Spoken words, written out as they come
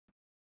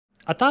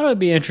I thought it would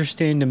be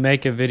interesting to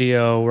make a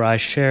video where I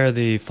share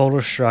the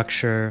folder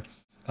structure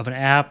of an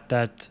app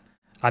that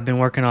I've been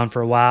working on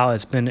for a while.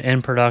 It's been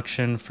in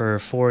production for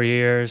 4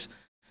 years.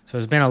 So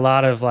there's been a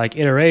lot of like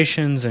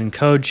iterations and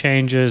code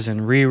changes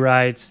and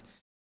rewrites.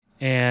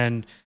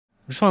 And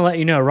I just want to let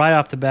you know right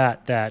off the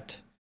bat that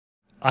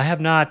I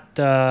have not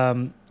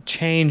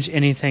changed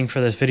anything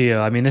for this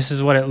video. I mean, this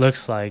is what it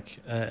looks like.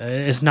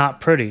 It's not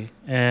pretty,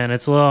 and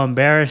it's a little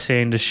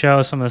embarrassing to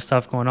show some of the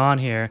stuff going on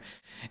here.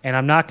 And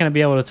I'm not going to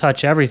be able to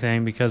touch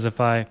everything because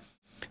if I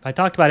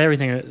talked about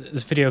everything,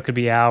 this video could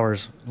be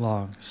hours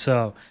long.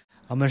 So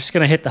I'm just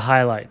going to hit the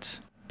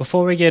highlights.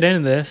 Before we get into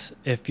this,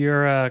 if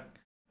you're a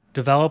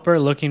developer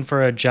looking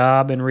for a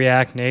job in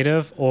React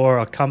Native or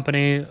a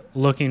company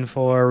looking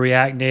for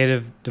React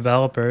Native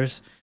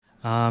developers,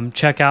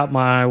 check out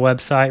my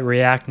website,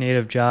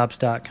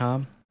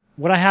 reactnativejobs.com.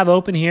 What I have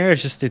open here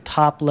is just the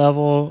top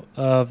level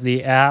of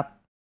the app,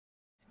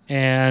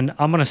 and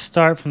I'm going to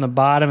start from the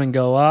bottom and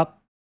go up.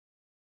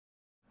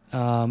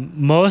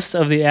 Most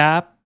of the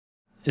app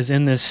is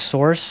in this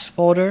source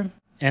folder,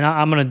 and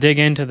I'm going to dig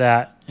into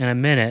that in a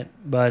minute,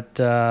 but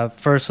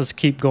first let's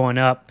keep going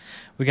up.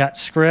 We got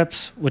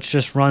scripts, which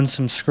just runs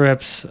some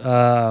scripts.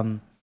 I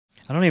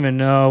don't even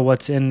know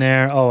what's in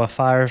there. Oh, a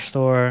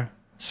Firestore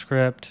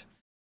script.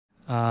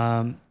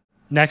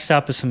 Next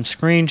up is some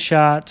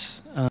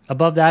screenshots.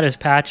 Above that is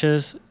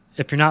patches.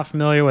 If you're not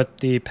familiar with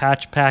the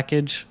patch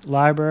package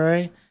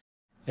library,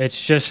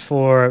 it's just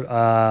for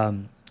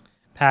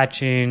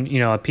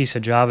patching, a piece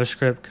of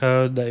JavaScript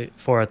code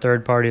for a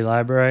third-party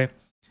library.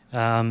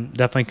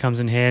 Definitely comes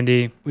in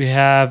handy. We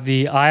have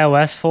the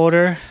iOS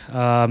folder.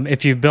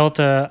 If you've built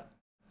a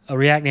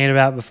React Native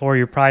app before,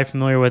 you're probably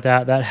familiar with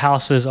that. That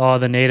houses all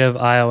the native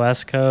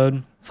iOS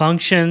code.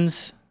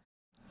 Functions.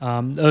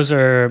 Those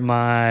are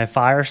my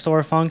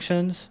Firestore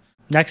functions.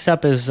 Next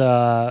up is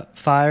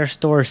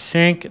Firestore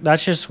sync.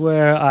 That's just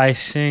where I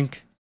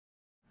sync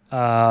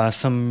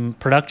some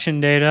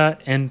production data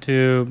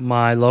into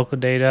my local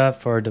data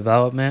for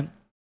development.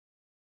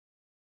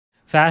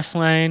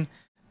 Fastlane.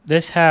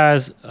 This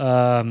has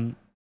my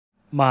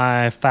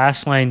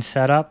Fastlane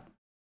setup.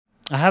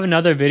 I have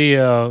another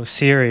video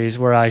series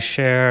where I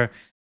share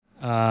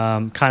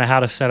kind of how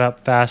to set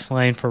up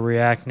Fastlane for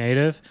React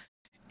Native.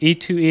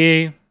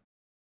 E2E.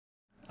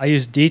 I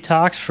use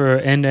Detox for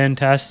end-to-end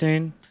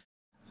testing.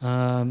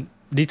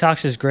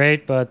 Detox is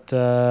great, but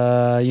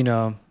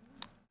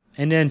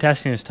end-to-end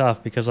testing is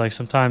tough because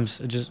sometimes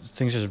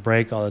things just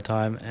break all the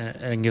time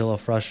and get a little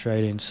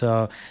frustrating.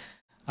 So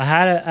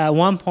at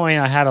one point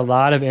I had a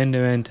lot of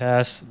end-to-end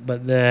tests,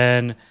 but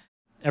then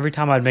every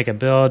time I'd make a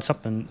build,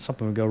 something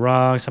would go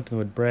wrong, something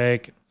would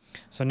break.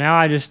 So now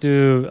I just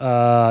do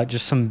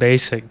just some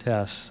basic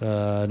tests,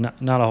 not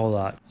a whole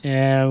lot.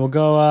 And we'll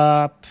go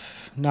up.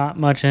 Not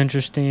much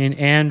interesting.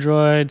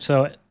 Android.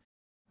 So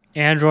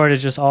Android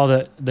is just all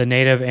the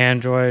native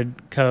Android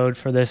code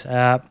for this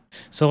app.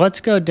 So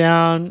let's go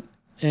down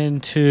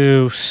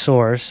into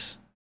source.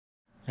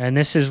 And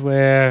this is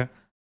where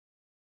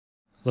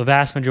the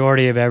vast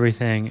majority of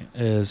everything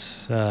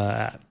is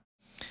at.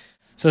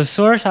 So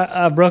source,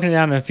 I've broken it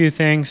down into a few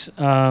things.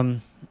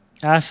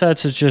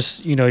 Assets is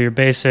just, your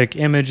basic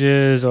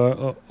images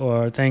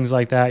or things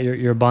like that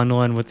you're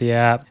bundling with the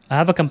app. I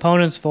have a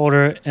components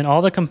folder, and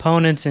all the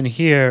components in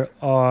here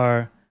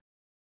are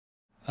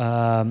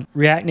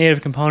React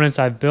Native components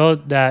I've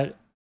built that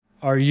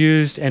are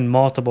used in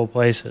multiple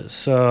places.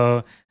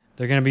 So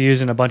they're going to be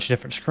used in a bunch of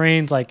different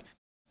screens. Like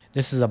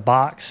this is a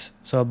box.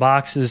 So a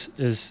box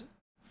is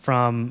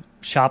from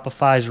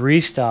Shopify's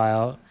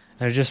Restyle,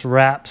 and it just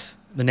wraps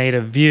the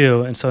native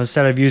view. And so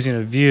instead of using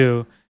a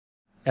view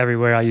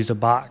everywhere, I use a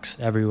box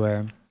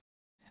everywhere.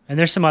 And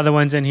there's some other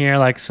ones in here,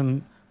 like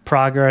some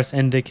progress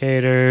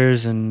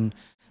indicators and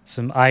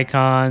some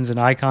icons and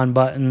icon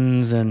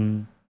buttons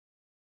and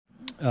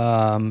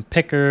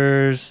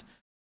pickers,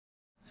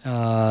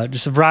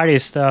 just a variety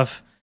of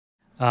stuff.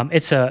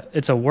 It's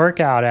a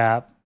workout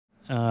app.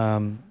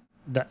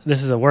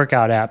 This is a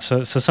workout app.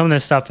 So some of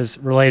this stuff is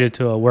related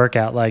to a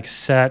workout, like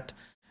set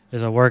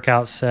is a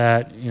workout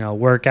set,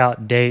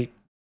 workout date.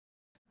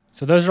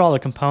 So those are all the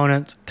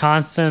components.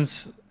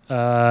 Constants,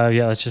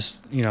 it's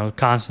just,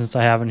 constants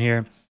I have in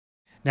here.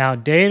 Now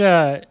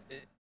data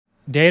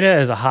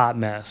is a hot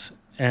mess.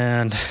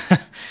 And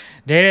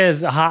data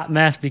is a hot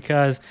mess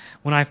because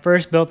when I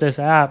first built this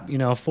app,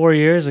 4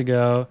 years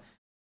ago,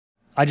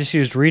 I just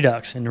used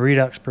Redux and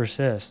Redux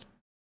persist.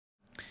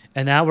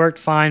 And that worked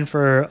fine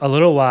for a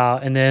little while.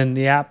 And then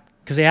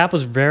because the app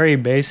was very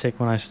basic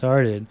when I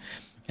started.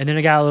 And then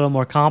it got a little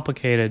more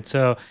complicated.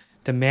 So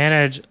to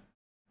manage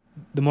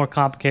the more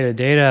complicated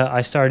data,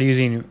 I started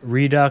using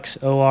Redux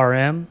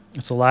ORM.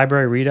 It's a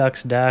library,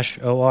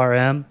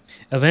 Redux-ORM.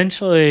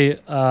 Eventually,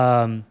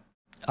 I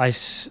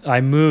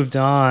moved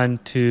on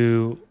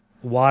to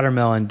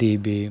Watermelon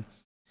DB.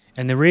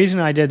 And the reason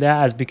I did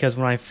that is because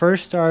when I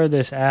first started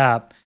this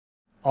app,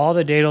 all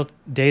the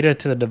data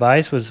to the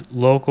device was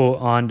local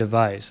on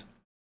device.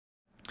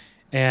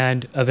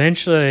 And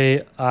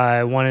eventually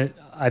I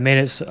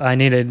I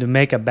needed to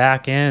make a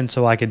back end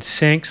so I could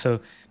sync, so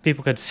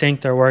people could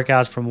sync their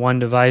workouts from one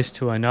device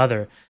to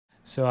another.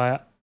 So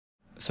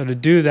to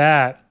do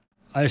that,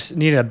 I just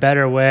needed a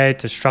better way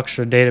to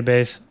structure a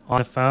database on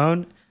the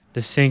phone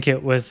to sync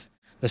it with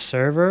the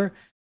server.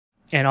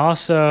 And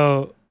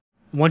also,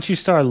 once you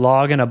start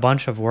logging a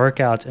bunch of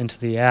workouts into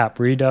the app,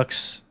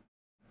 Redux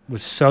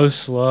was so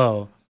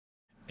slow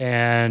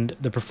and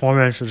the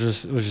performance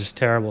was just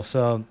terrible.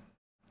 So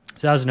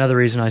that was another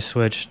reason I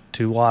switched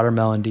to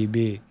Watermelon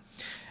DB.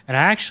 And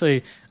I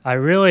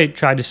really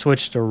tried to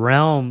switch to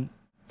Realm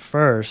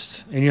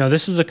first. And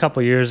this was a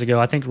couple years ago.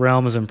 I think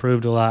Realm has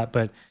improved a lot,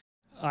 but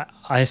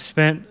I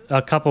spent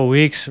a couple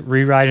weeks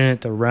rewriting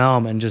it to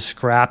Realm and just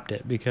scrapped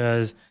it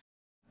because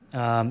it's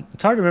hard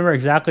to remember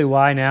exactly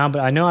why now,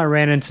 but I know I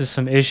ran into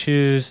some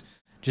issues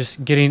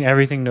just getting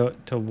everything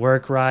to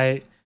work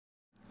right.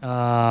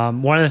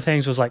 One of the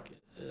things was like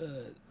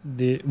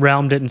the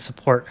Realm didn't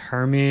support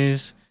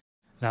Hermes.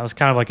 That was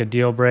kind of like a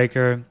deal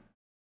breaker.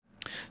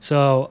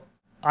 So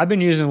I've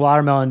been using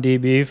Watermelon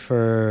DB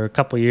for a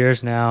couple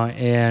years now,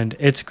 and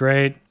it's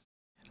great.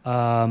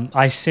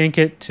 I sync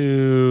it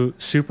to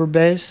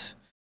Superbase,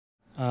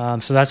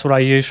 so that's what I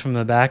use from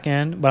the back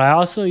end. But I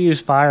also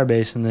use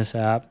Firebase in this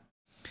app.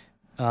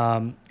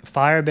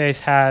 Firebase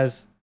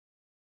has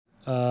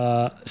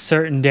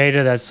certain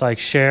data that's like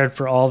shared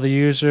for all the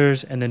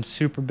users, and then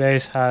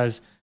Superbase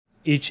has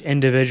each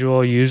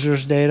individual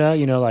user's data,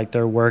 like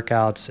their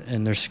workouts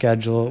and their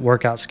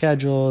workout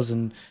schedules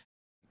and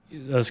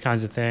those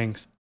kinds of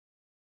things.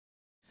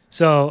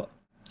 So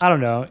I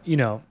don't know,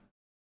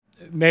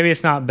 maybe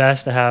it's not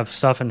best to have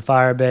stuff in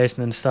Firebase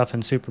and then stuff in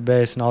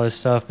Superbase and all this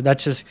stuff, but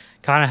that's just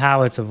kind of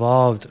how it's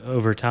evolved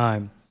over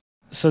time.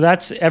 So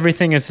that's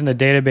everything that's in the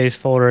database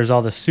folder is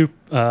all the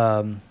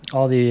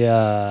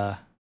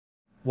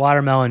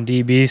Watermelon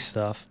DB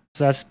stuff.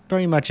 So that's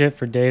pretty much it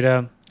for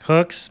data.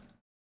 Hooks,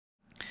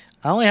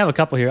 I only have a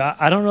couple here.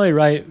 I don't really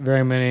write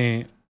very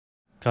many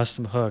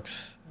custom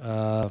hooks.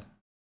 I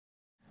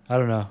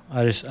don't know.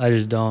 I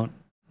just don't.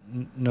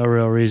 No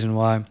real reason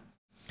why.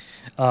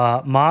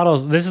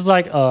 Models. This is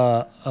like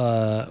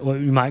what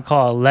you might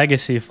call a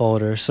legacy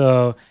folder.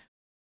 So,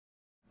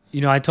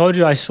 I told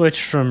you I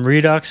switched from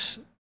Redux,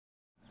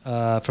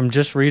 from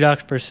just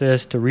Redux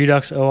Persist to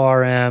Redux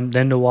ORM,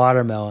 then to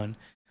Watermelon.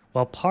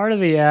 Well, part of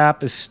the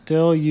app is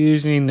still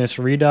using this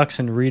Redux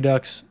and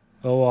Redux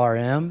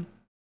ORM.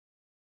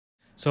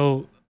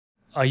 So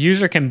a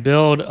user can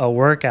build a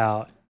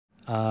workout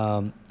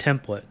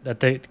template that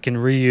they can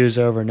reuse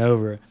over and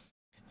over.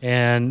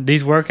 And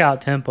these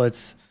workout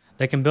templates,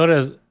 they can build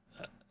as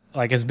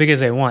big as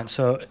they want.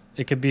 So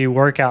it could be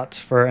workouts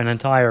for an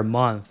entire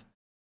month.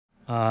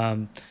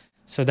 So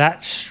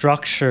that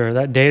structure,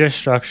 that data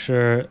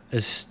structure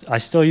I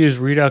still use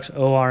Redux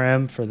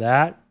ORM for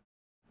that.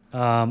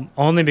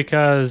 Only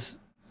because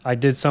I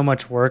did so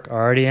much work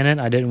already in it.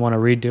 I didn't want to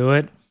redo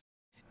it.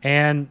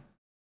 And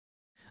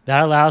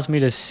that allows me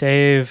to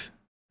save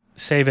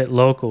it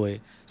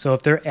locally. So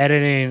if they're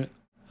editing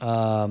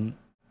a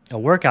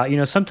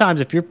workout,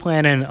 sometimes if you're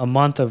planning a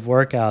month of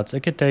workouts,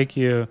 it could take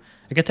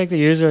the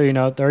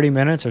user, 30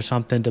 minutes or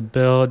something to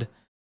build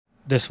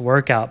this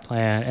workout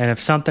plan. And if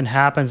something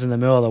happens in the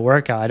middle of the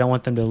workout, I don't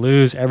want them to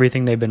lose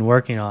everything they've been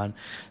working on.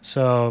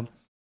 So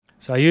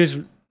I use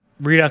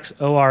Redux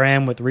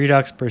ORM with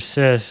Redux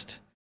Persist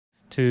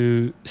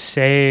to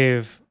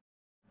save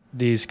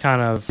these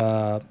kind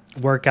of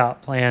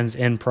workout plans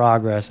in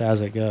progress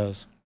as it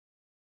goes.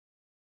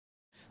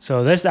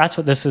 So that's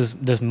what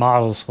this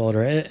models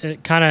folder.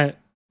 It kind of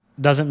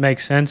doesn't make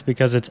sense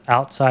because it's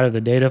outside of the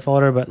data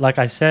folder. But like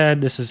I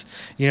said, this is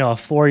a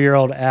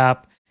 4-year-old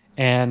app,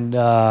 and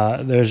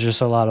there's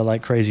just a lot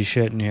of crazy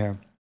shit in here.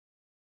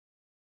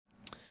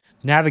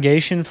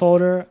 Navigation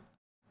folder.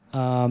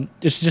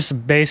 It's just a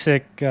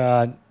basic.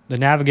 The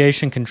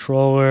navigation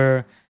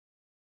controller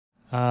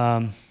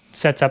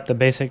sets up the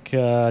basic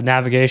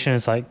navigation.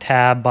 It's like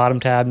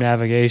bottom tab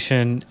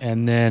navigation,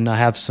 and then I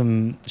have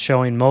some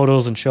showing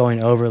modals and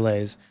showing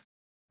overlays.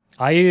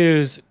 I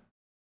use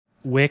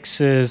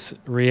Wix's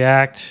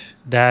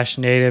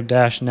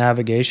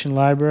React-native-navigation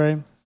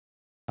library.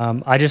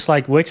 I just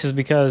like Wix's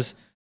because,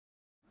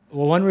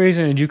 well, one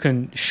reason is you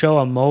can show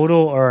a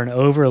modal or an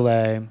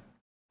overlay,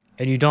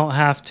 and you don't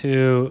have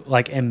to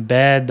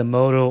embed the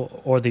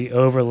modal or the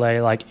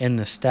overlay in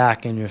the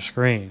stack in your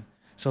screen.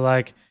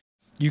 So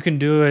you can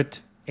do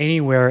it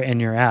anywhere in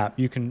your app.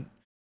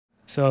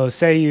 So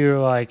say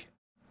you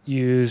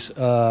use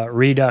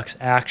Redux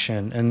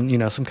action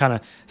and some kind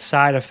of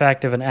side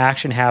effect of an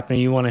action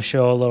happening, you want to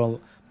show a little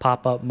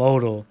pop-up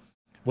modal.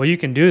 Well, you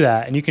can do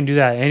that, and you can do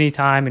that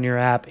anytime in your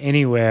app,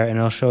 anywhere, and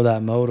it'll show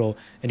that modal,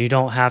 and you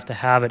don't have to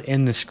have it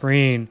in the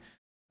screen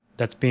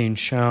that's being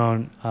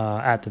shown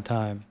at the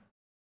time.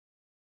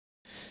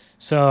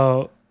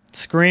 So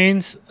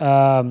screens,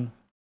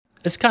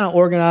 it's kind of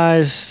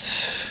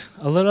organized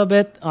a little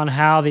bit on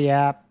how the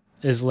app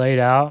is laid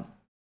out.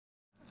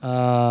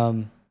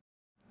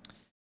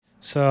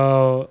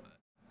 So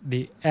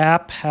the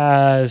app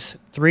has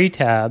 3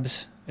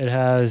 tabs. It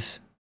has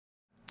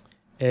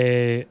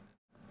a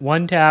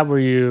one tab where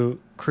you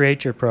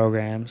create your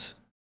programs,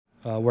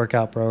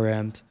 workout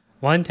programs,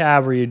 one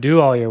tab where you do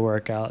all your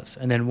workouts,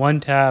 and then one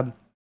tab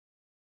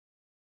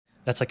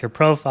that's like your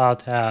profile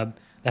tab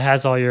that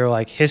has all your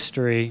like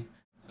history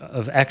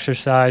of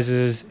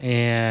exercises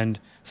and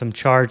some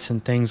charts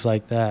and things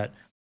like that.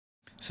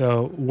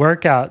 So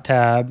workout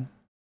tab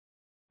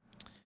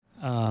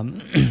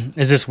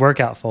is this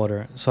workout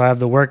folder. So I have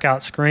the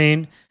workout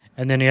screen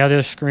and then the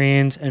other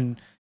screens and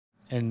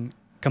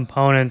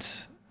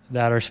components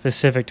that are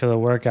specific to the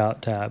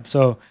workout tab.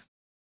 So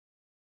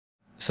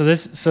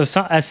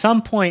at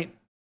some point,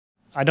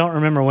 I don't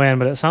remember when,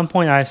 but at some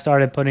point I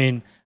started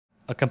putting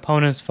a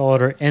components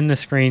folder in the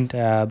screen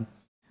tab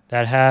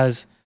that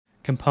has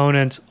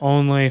components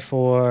only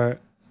for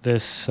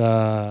this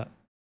the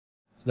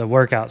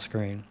workout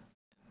screen.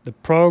 The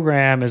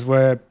program is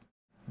where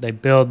they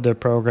build their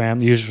program.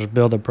 The users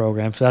build the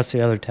program. So that's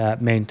the other tab,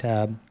 main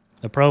tab.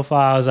 The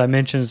profile, as I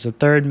mentioned, is the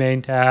third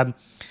main tab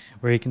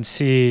where you can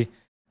see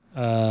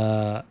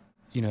your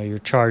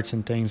charts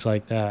and things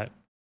like that.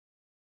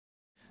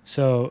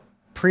 So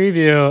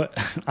preview,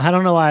 I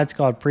don't know why it's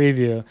called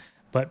preview,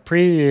 but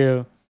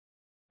preview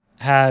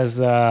has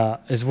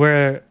is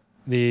where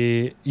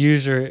the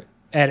user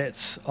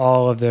edits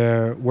all of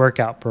their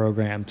workout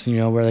programs,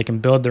 where they can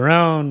build their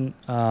own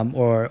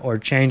or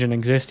change an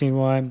existing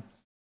one.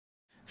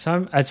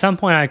 At some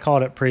point I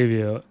called it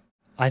preview.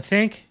 I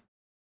think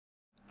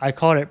I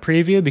called it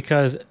preview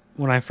because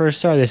when I first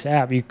started this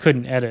app, you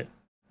couldn't edit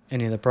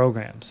any of the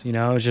programs. It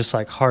was just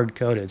like hard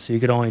coded, so you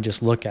could only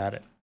just look at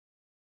it.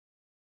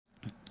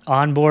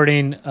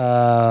 Onboarding,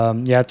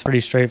 it's pretty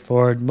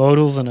straightforward.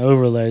 Modals and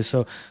overlays.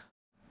 So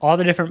all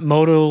the different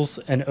modals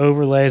and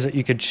overlays that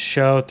you could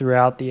show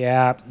throughout the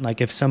app.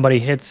 Like if somebody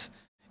hits,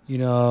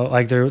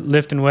 like they're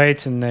lifting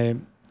weights and they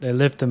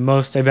lift the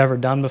most they've ever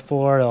done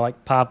before, it'll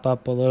like pop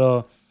up a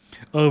little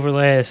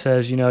overlay that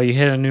says, you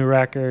hit a new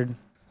record.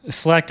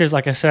 Selectors,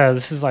 like I said,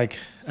 this is like,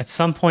 at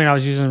some point I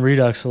was using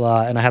Redux a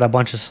lot and I had a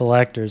bunch of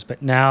selectors,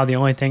 but now the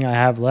only thing I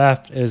have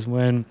left is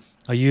when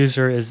a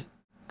user is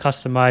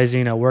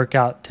customizing a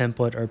workout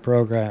template or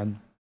program.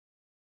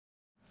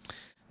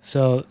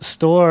 So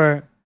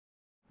store,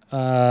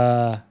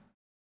 this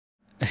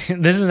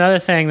is another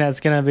thing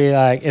that's going to be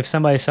like, if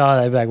somebody saw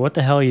that, they'd be like, what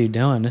the hell are you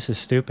doing? This is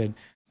stupid.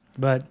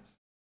 But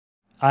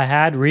I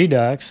had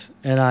Redux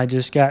and I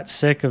just got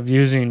sick of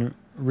using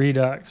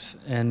Redux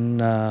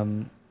and,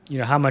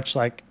 how much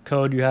like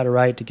code you had to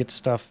write to get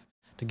stuff,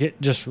 to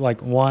get just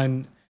like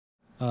one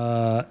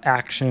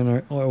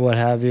action or what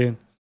have you.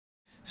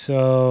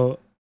 So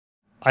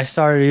I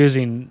started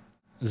using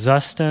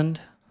Zustand.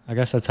 I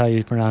guess that's how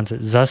you pronounce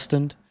it,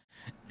 Zustand.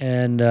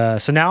 And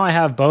so now I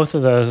have both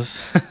of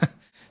those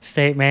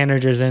state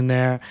managers in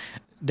there.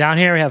 Down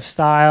here we have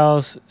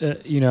styles,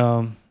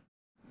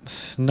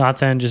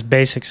 nothing, just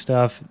basic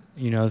stuff,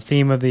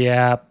 theme of the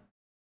app,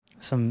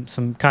 some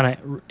kind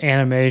of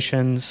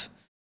animations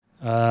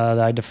that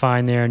I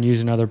define there and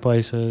use in other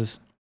places.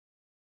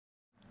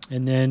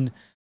 And then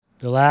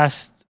the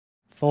last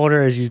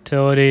folder is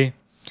utility.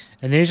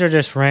 And these are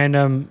just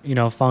random,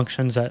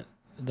 functions that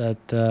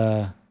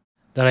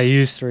I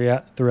use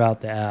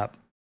throughout the app.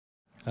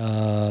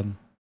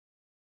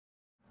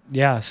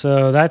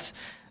 So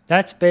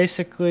that's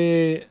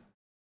basically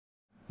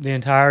the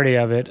entirety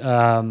of it.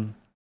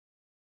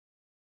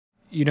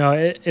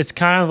 It's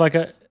kind of like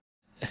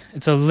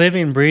it's a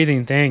living,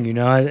 breathing thing.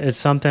 It's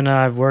something that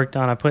I've worked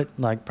on. I put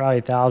like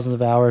probably thousands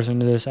of hours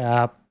into this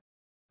app,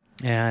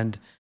 and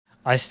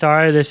I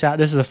started this app.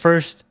 This is the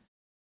first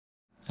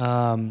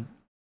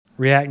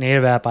React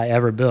Native app I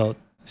ever built.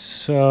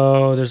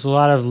 So there's a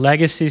lot of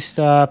legacy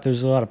stuff.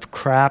 There's a lot of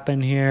crap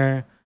in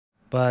here,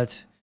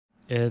 but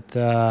it's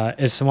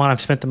the one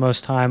I've spent the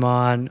most time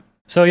on.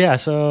 So yeah,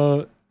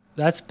 so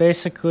that's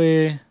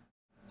basically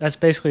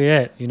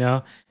it,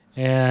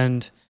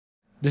 And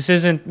this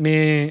isn't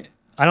me.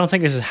 I don't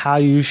think this is how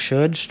you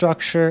should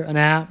structure an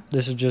app.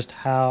 This is just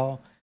how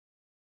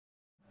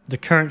the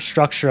current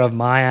structure of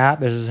my app.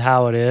 This is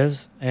how it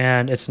is,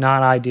 and it's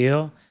not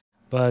ideal.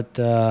 But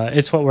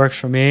it's what works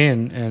for me,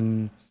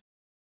 and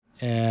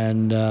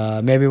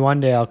maybe one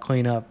day I'll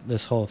clean up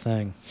this whole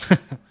thing.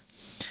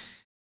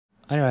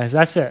 Anyways,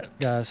 that's it,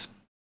 guys.